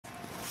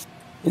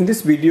In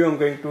this video I'm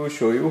going to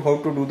show you how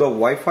to do the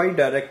Wi-Fi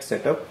Direct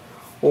Setup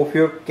of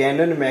your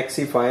Canon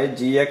MAXIFY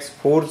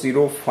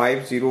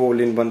GX-4050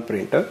 all-in-one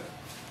printer.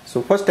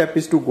 So first step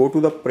is to go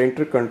to the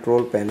printer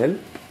control panel.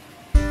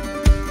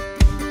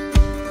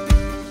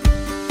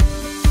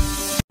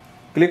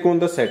 Click on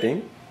the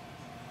setting,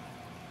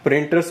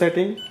 printer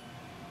setting,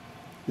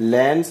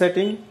 LAN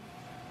setting,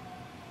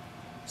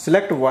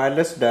 select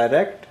wireless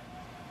direct,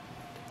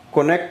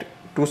 connect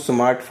to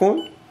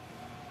smartphone.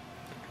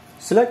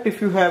 Select if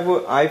you have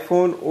an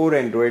iPhone or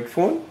Android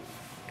phone,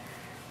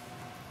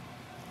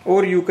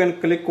 or you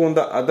can click on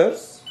the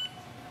others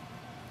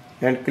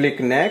and click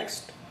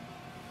next.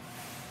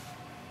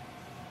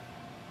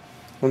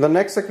 On the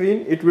next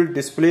screen it will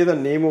display the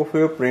name of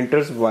your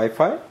printer's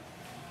Wi-Fi.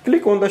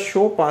 Click on the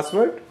show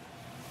password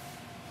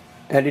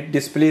and it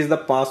displays the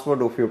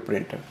password of your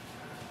printer.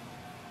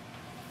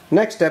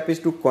 Next step is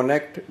to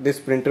connect this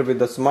printer with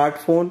the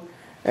smartphone,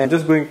 and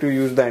just going to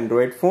use the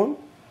Android phone.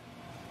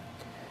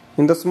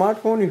 In the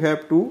smartphone you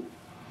have to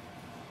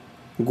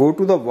go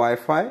to the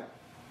Wi-Fi,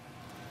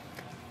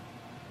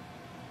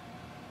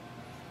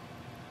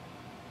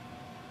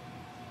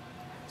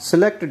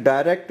 select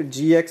direct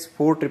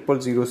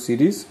GX-4050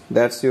 series,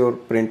 that's your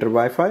printer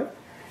Wi-Fi.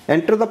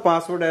 Enter the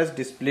password as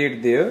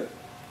displayed there.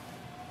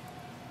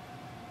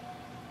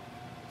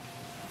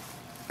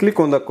 Click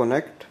on the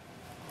connect.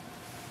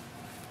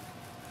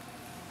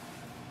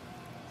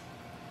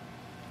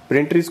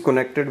 Printer is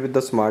connected with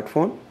the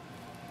smartphone.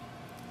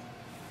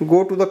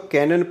 Go to the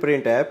Canon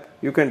Print app.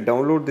 You can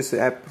download this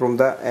app from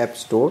the App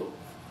Store.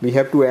 We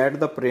have to add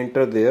the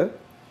printer there.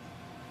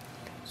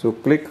 So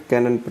click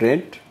Canon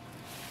Print.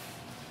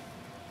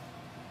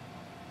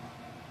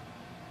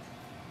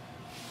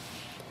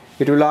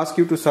 It will ask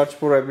you to search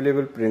for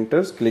available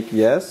printers. Click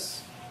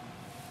yes.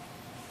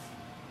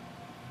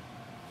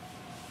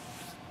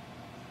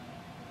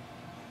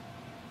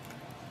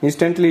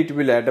 Instantly it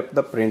will add up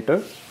the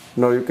printer.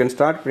 Now you can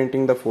start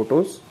printing the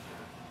photos.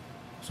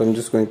 So I'm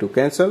just going to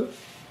cancel,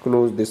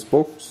 close this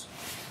box,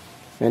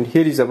 and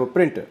here is our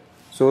printer.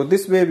 So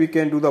this way we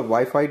can do the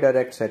Wi-Fi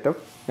Direct Setup,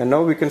 and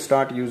now we can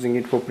start using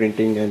it for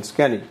printing and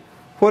scanning.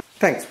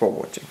 Thanks for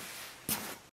watching.